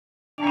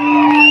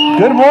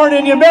Good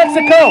morning, New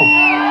Mexico.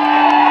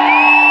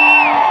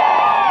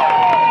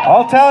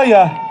 I'll tell you.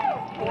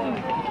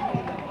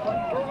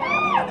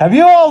 Have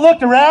you all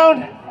looked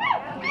around?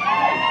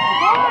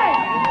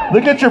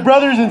 Look at your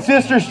brothers and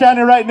sisters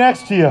standing right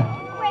next to you.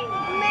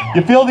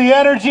 You feel the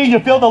energy? You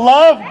feel the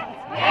love?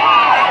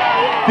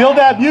 Feel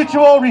that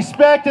mutual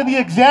respect and the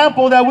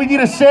example that we need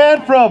to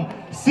send from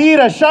sea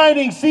to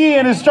shining sea,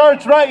 and it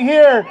starts right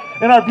here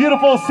in our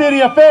beautiful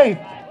city of faith.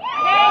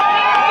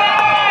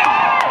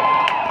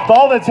 With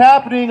all that's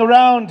happening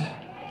around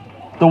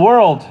the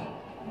world,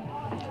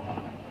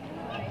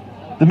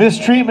 the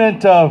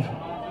mistreatment of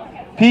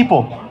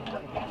people,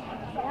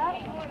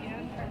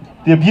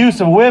 the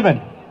abuse of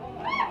women,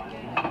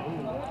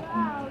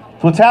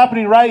 what's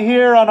happening right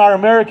here on our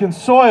American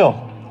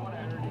soil.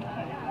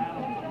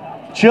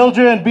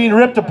 Children being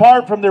ripped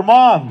apart from their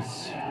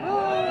moms.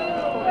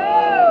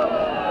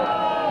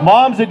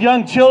 Moms and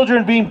young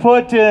children being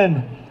put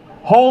in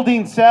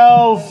holding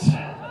cells,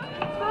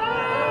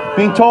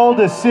 being told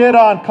to sit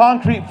on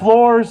concrete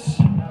floors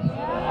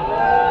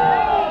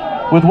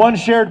with one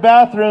shared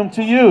bathroom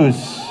to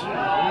use.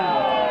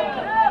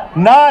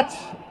 Not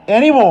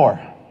anymore.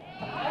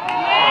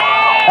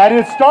 And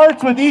it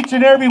starts with each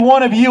and every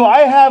one of you.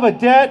 I have a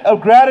debt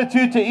of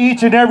gratitude to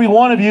each and every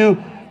one of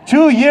you.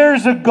 2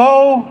 years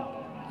ago,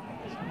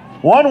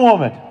 one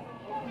woman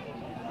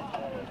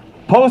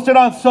posted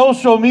on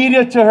social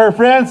media to her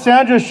friend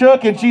Sandra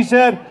Shook, and she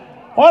said,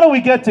 "Why don't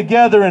we get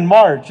together in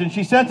March?" And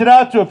she sent it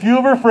out to a few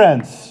of her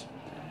friends.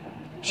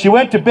 She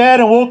went to bed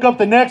and woke up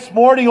the next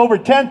morning. Over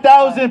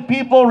 10,000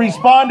 people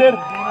responded.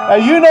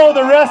 And you know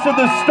the rest of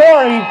the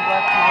story.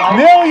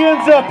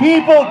 Millions of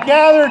people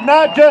gathered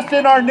not just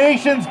in our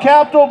nation's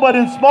capital, but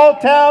in small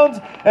towns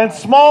and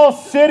small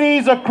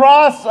cities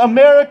across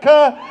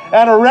America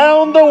and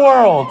around the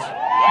world.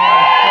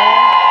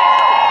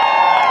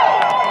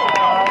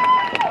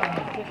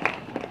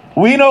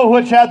 We know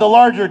which had the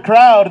larger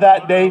crowd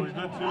that day.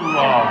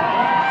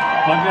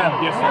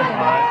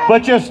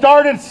 But you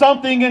started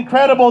something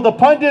incredible. The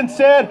pundit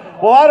said,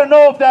 well, I don't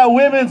know if that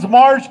women's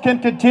march can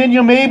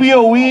continue maybe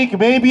a week,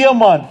 maybe a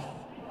month.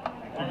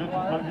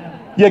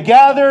 You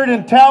gathered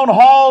in town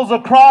halls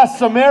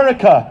across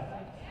America.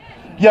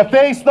 You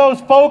faced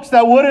those folks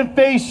that wouldn't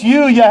face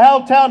you. You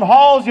held town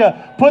halls. You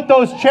put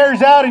those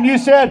chairs out and you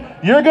said,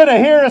 you're going to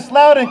hear us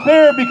loud and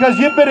clear because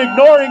you've been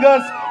ignoring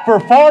us for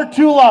far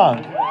too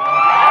long.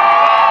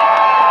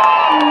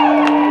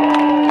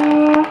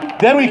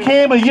 Then we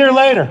came a year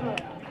later,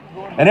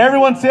 and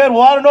everyone said,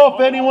 well, I don't know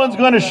if anyone's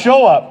going to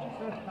show up.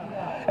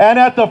 And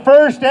at the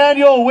first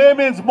annual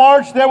Women's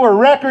March, there were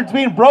records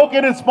being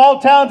broken in small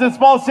towns and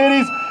small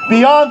cities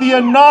beyond the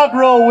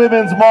inaugural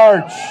Women's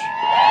March.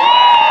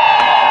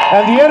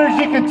 And the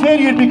energy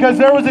continued because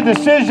there was a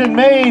decision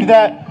made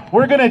that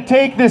we're going to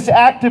take this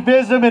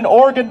activism and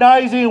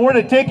organizing, and we're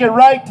going to take it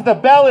right to the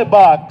ballot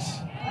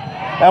box.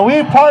 And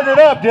we partnered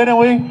up, didn't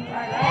we?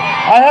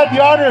 I had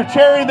the honor of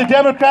chairing the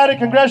Democratic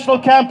Congressional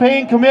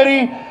Campaign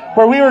Committee,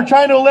 where we were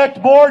trying to elect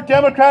more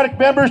Democratic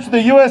members to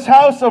the U.S.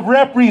 House of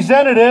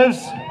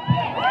Representatives.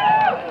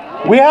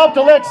 We helped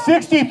elect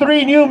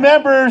 63 new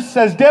members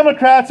as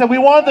Democrats, and we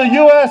won the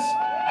U.S.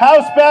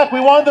 House back.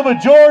 We won the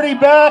majority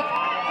back.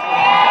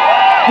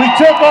 We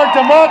took our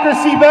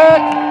democracy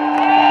back.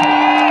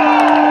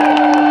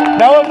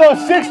 Now, of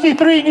those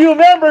 63 new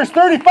members,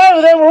 35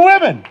 of them were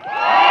women.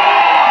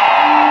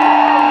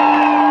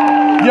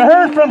 You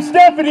heard from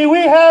Stephanie, we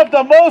have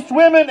the most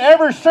women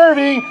ever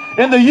serving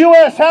in the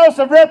U.S. House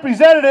of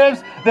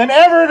Representatives than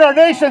ever in our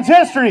nation's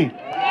history.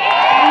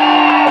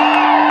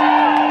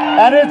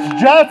 And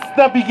it's just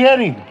the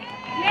beginning.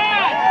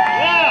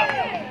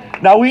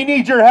 Now we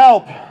need your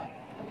help.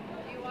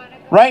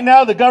 Right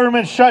now the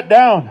government's shut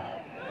down.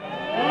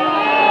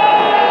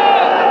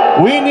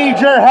 We need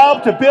your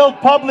help to build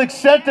public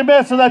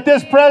sentiment so that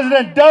this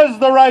president does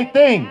the right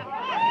thing.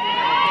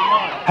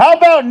 How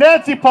about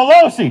Nancy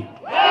Pelosi?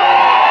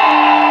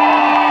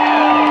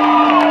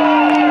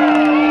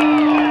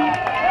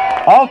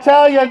 I'll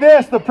tell you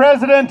this, the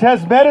president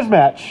has met his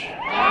match.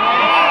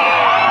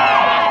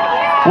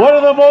 One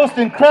of the most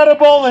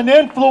incredible and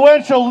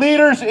influential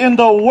leaders in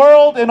the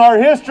world in our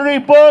history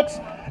books,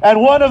 and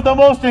one of the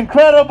most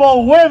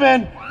incredible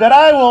women that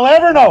I will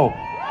ever know.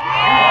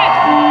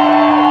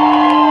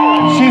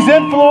 She's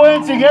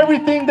influencing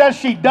everything that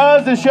she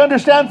does, and she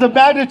understands the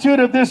magnitude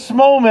of this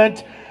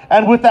moment.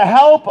 And with the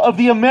help of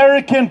the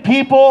American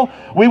people,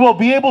 we will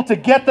be able to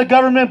get the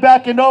government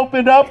back and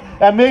opened up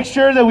and make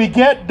sure that we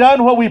get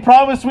done what we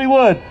promised we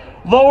would.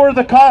 Lower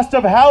the cost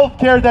of health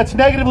care that's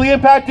negatively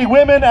impacting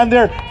women and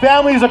their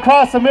families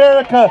across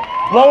America.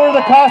 Lower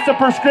the cost of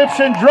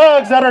prescription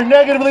drugs that are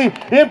negatively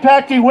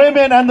impacting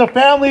women and the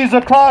families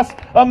across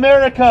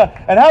America.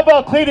 And how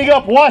about cleaning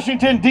up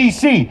Washington,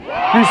 D.C.,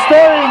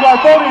 restoring our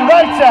Voting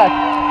Rights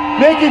Act,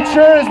 making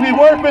sure as we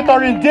work with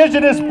our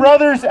indigenous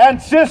brothers and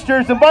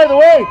sisters. And by the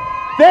way,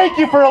 thank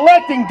you for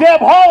electing Deb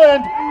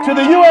Haaland to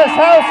the U.S.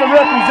 House of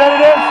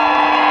Representatives.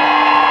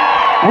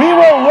 We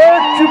will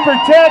work to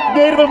protect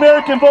Native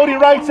American Voting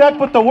Rights Act,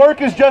 but the work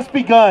has just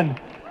begun.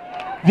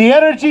 The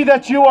energy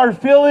that you are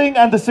feeling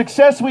and the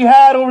success we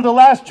had over the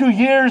last 2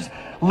 years,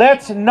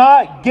 let's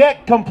not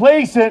get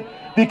complacent,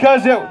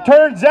 because it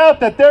turns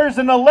out that there's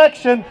an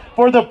election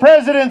for the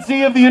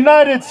presidency of the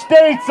United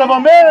States of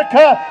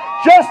America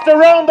just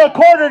around the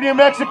corner, New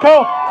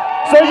Mexico.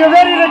 So you're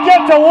ready to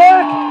get to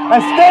work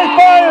and stay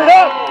fired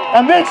up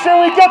and make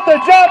sure we get the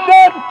job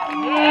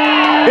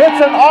done?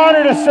 It's an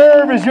honor to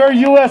serve as your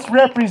U.S.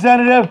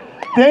 representative.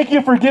 Thank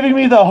you for giving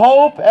me the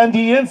hope and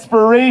the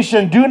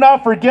inspiration. Do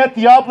not forget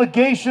the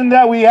obligation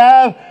that we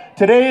have.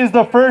 Today is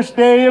the first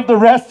day of the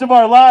rest of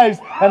our lives,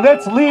 and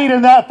let's lead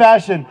in that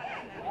fashion.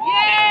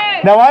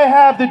 Now, I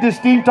have the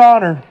distinct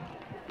honor.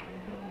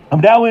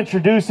 I'm now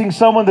introducing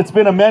someone that's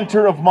been a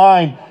mentor of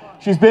mine.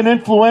 She's been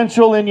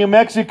influential in New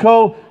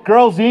Mexico.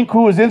 Girls Inc.,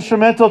 who is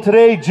instrumental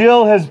today.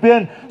 Jill has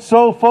been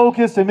so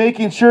focused in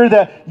making sure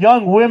that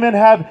young women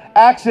have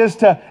access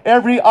to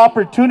every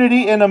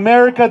opportunity in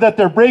America, that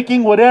they're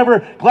breaking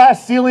whatever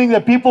glass ceiling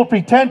that people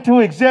pretend to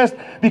exist,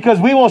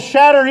 because we will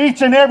shatter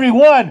each and every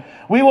one.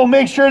 We will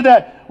make sure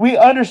that we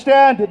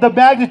understand the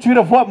magnitude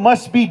of what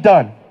must be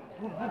done.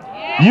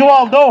 You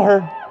all know her,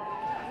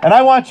 and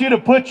I want you to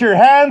put your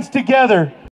hands together